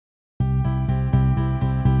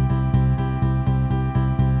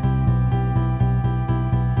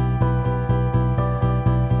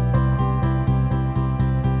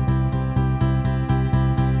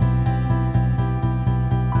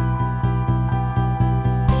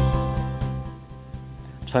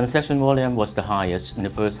Transaction volume was the highest in the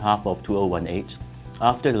first half of 2018,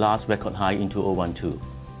 after the last record high in 2012.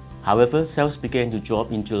 However, sales began to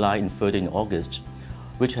drop in July and further in August,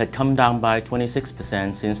 which had come down by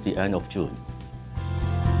 26% since the end of June.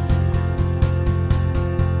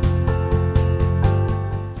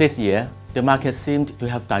 This year, the market seemed to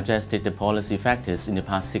have digested the policy factors in the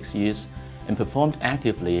past 6 years and performed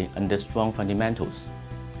actively under strong fundamentals.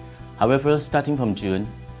 However, starting from June,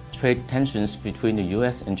 trade tensions between the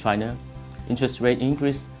US and China, interest rate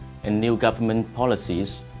increase, and new government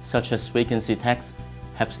policies such as vacancy tax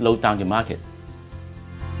have slowed down the market.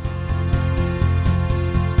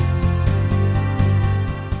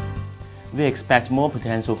 We expect more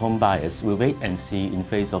potential home buyers will wait and see in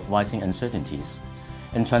face of rising uncertainties,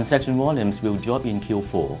 and transaction volumes will drop in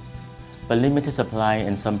Q4, but limited supply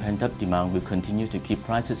and some pent-up demand will continue to keep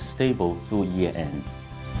prices stable through year-end.